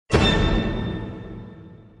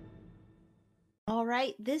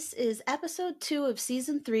right, this is episode 2 of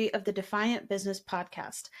season 3 of the Defiant Business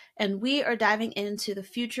Podcast, and we are diving into the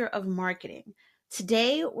future of marketing.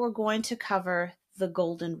 Today, we're going to cover the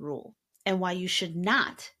golden rule and why you should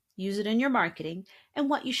not use it in your marketing and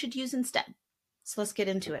what you should use instead. So let's get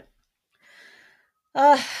into it.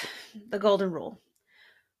 The golden rule.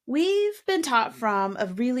 We've been taught from a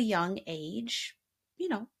really young age,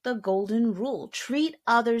 the golden rule. Treat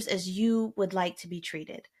others as you would like to be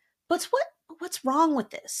treated. But what's wrong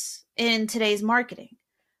with this in today's marketing?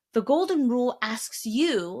 The golden rule asks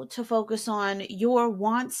you to focus on your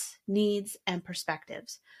wants, needs, and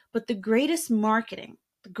perspectives. But the greatest marketing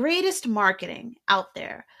out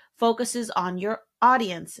there focuses on your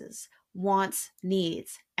audience's wants,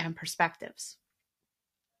 needs, and perspectives.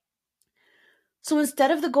 So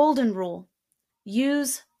instead of the golden rule,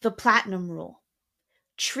 use the platinum rule.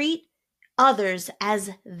 Treat others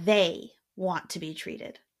as they want to be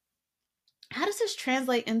treated. How does this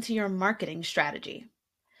translate into your marketing strategy?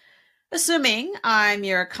 Assuming I'm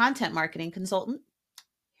your content marketing consultant,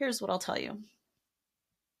 here's what I'll tell you.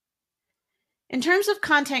 In terms of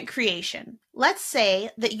content creation, let's say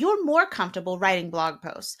that you're more comfortable writing blog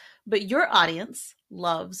posts, but your audience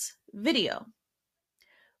loves video.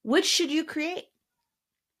 Which should you create?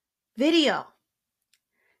 Video.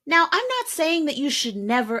 Now, I'm not saying that you should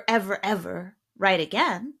never, ever, ever write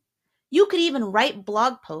again. You could even write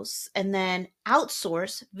blog posts and then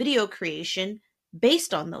outsource video creation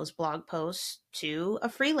based on those blog posts to a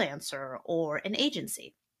freelancer or an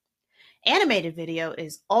agency. Animated video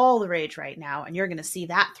is all the rage right now, and you're going to see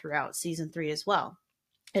that throughout season 3 as well.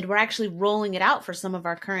 And we're actually rolling it out for some of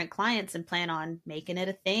our current clients and plan on making it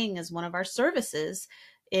a thing as one of our services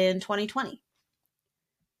in 2020.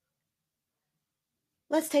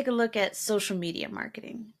 Let's take a look at social media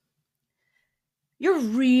marketing. You're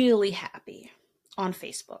really happy on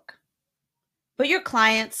Facebook, but your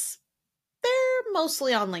clients, they're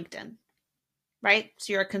mostly on LinkedIn, right?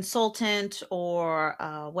 So you're a consultant or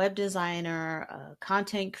a web designer, a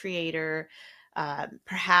content creator,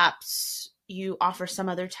 perhaps you offer some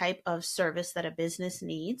other type of service that a business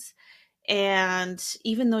needs. And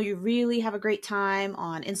even though you really have a great time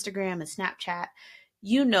on Instagram and Snapchat,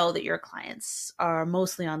 you know that your clients are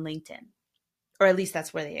mostly on LinkedIn, or at least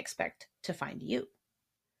that's where they expect to find you.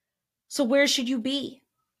 So where should you be?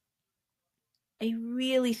 I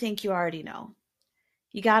really think you already know.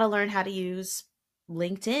 You got to learn how to use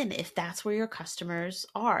LinkedIn if that's where your customers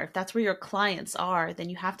are. If that's where your clients are,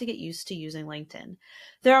 then you have to get used to using LinkedIn.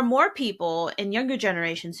 There are more people in younger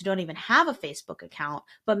generations who don't even have a Facebook account,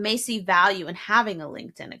 but may see value in having a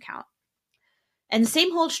LinkedIn account. And the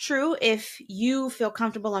same holds true if you feel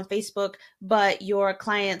comfortable on Facebook, but your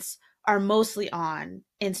clients are mostly on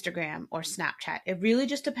Instagram or Snapchat. It really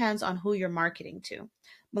just depends on who you're marketing to.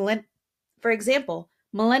 For example,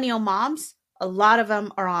 millennial moms, a lot of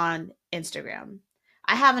them are on Instagram.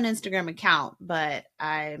 I have an Instagram account, but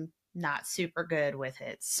I'm not super good with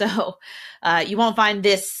it. So you won't find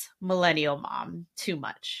this millennial mom too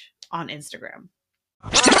much on Instagram.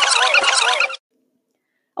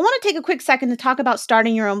 I want to take a quick second to talk about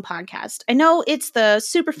starting your own podcast. I know it's the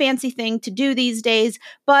super fancy thing to do these days,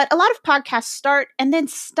 but a lot of podcasts start and then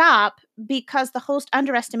stop because the host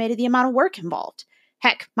underestimated the amount of work involved.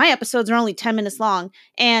 Heck, my episodes are only 10 minutes long,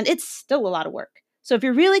 and it's still a lot of work. So if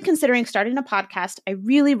you're really considering starting a podcast, I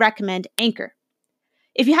really recommend Anchor.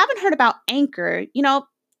 If you haven't heard about Anchor,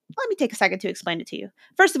 let me take a second to explain it to you.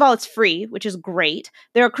 First of all, it's free, which is great.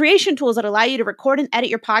 There are creation tools that allow you to record and edit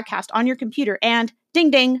your podcast on your computer, and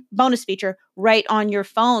ding ding, bonus feature, right on your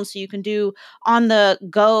phone, so you can do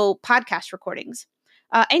on-the-go podcast recordings.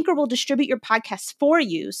 Anchor will distribute your podcasts for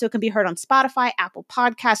you, so it can be heard on Spotify, Apple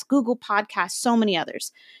Podcasts, Google Podcasts, so many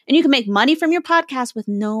others. And you can make money from your podcast with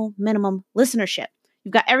no minimum listenership.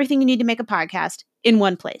 You've got everything you need to make a podcast in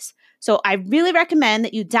one place. So I really recommend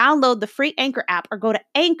that you download the free Anchor app or go to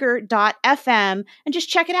anchor.fm and just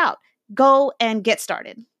check it out. Go and get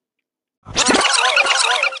started.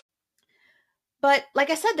 But like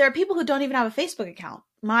I said, there are people who don't even have a Facebook account.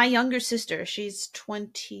 My younger sister, she's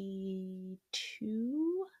 22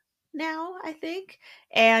 now, I think.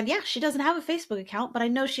 And yeah, she doesn't have a Facebook account, but I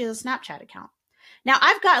know she has a Snapchat account. Now,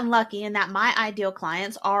 I've gotten lucky in that my ideal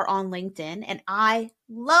clients are on LinkedIn, and I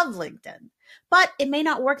love LinkedIn. But it may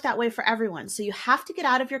not work that way for everyone. So you have to get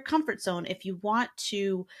out of your comfort zone if you want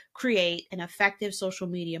to create an effective social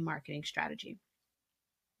media marketing strategy.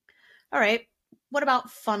 All right, what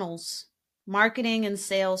about funnels? Marketing and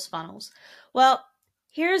sales funnels. Well,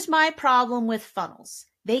 here's my problem with funnels.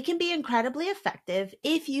 They can be incredibly effective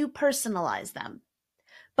if you personalize them.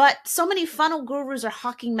 But so many funnel gurus are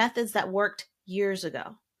hawking methods that worked years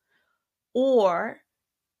ago. or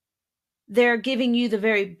they're giving you the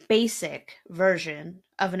very basic version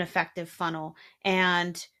of an effective funnel.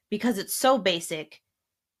 And because it's so basic,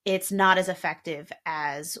 it's not as effective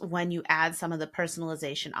as when you add some of the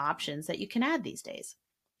personalization options that you can add these days.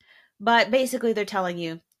 But basically, they're telling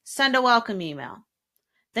you send a welcome email,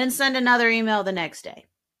 then send another email the next day.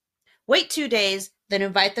 Wait 2 days, then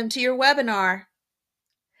invite them to your webinar.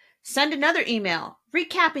 Send another email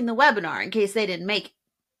recapping the webinar in case they didn't make it.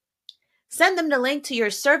 Send them the link to your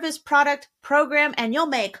service, product, program, and you'll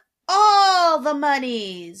make all the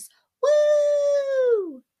monies.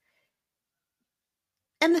 Woo!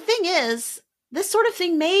 And the thing is, this sort of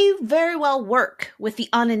thing may very well work with the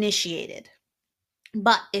uninitiated.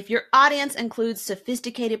 But if your audience includes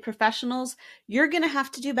sophisticated professionals, you're going to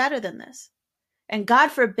have to do better than this. And God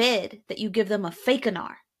forbid that you give them a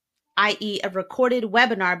fakenar, i.e. a recorded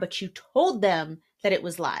webinar, but you told them that it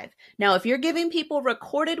was live. Now, if you're giving people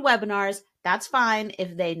recorded webinars, that's fine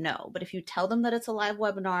if they know. But if you tell them that it's a live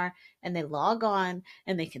webinar and they log on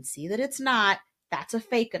and they can see that it's not, that's a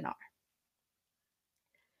fakenar.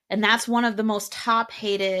 And that's one of the most top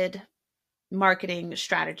hated marketing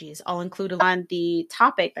strategies. I'll include on the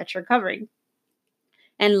topic that you're covering.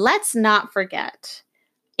 And let's not forget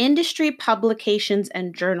industry publications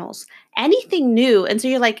and journals. Anything new. And so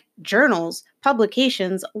you're like, journals,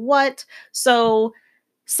 publications, what? So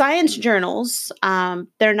science journals,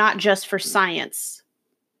 they're not just for science.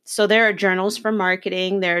 So there are journals for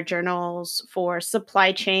marketing, there are journals for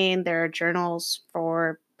supply chain, there are journals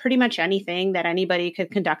for pretty much anything that anybody could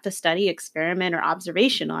conduct a study, experiment, or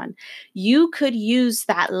observation on. You could use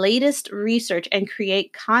that latest research and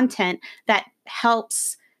create content that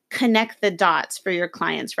helps connect the dots for your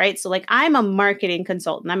clients, right? So like I'm a marketing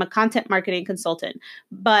consultant, I'm a content marketing consultant,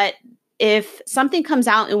 but if something comes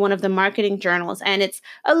out in one of the marketing journals and it's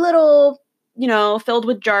a little, filled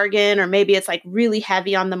with jargon, or maybe it's like really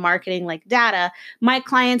heavy on the marketing, like data, my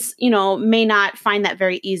clients, may not find that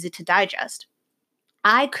very easy to digest.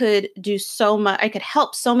 I could do so much, I could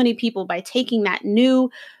help so many people by taking that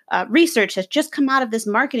new research that's just come out of this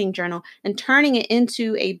marketing journal and turning it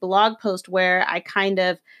into a blog post where I kind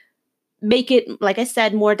of make it, like I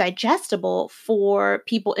said, more digestible for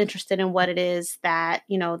people interested in what it is that,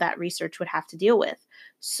 that research would have to deal with.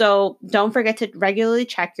 So don't forget to regularly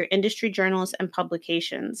check your industry journals and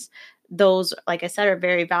publications. Those, like I said, are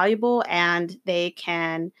very valuable, and they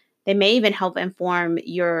may even help inform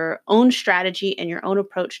your own strategy and your own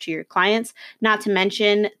approach to your clients. Not to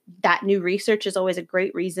mention that new research is always a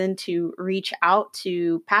great reason to reach out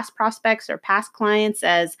to past prospects or past clients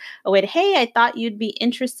as a way to, hey, I thought you'd be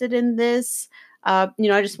interested in this. I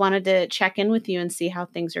just wanted to check in with you and see how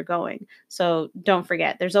things are going. So don't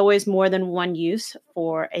forget, there's always more than one use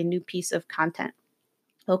for a new piece of content.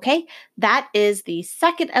 Okay, that is the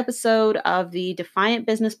second episode of the Defiant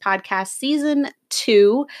Business Podcast Season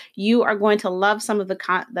 2. You are going to love some of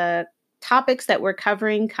the topics that we're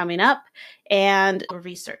covering coming up and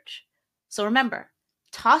research. So remember,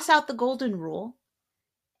 toss out the golden rule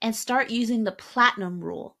and start using the platinum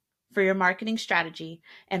rule for your marketing strategy,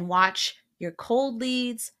 and watch your cold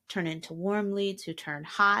leads turn into warm leads who turn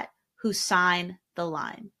hot, who sign the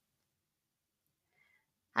line.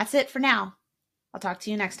 That's it for now. I'll talk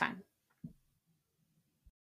to you next time.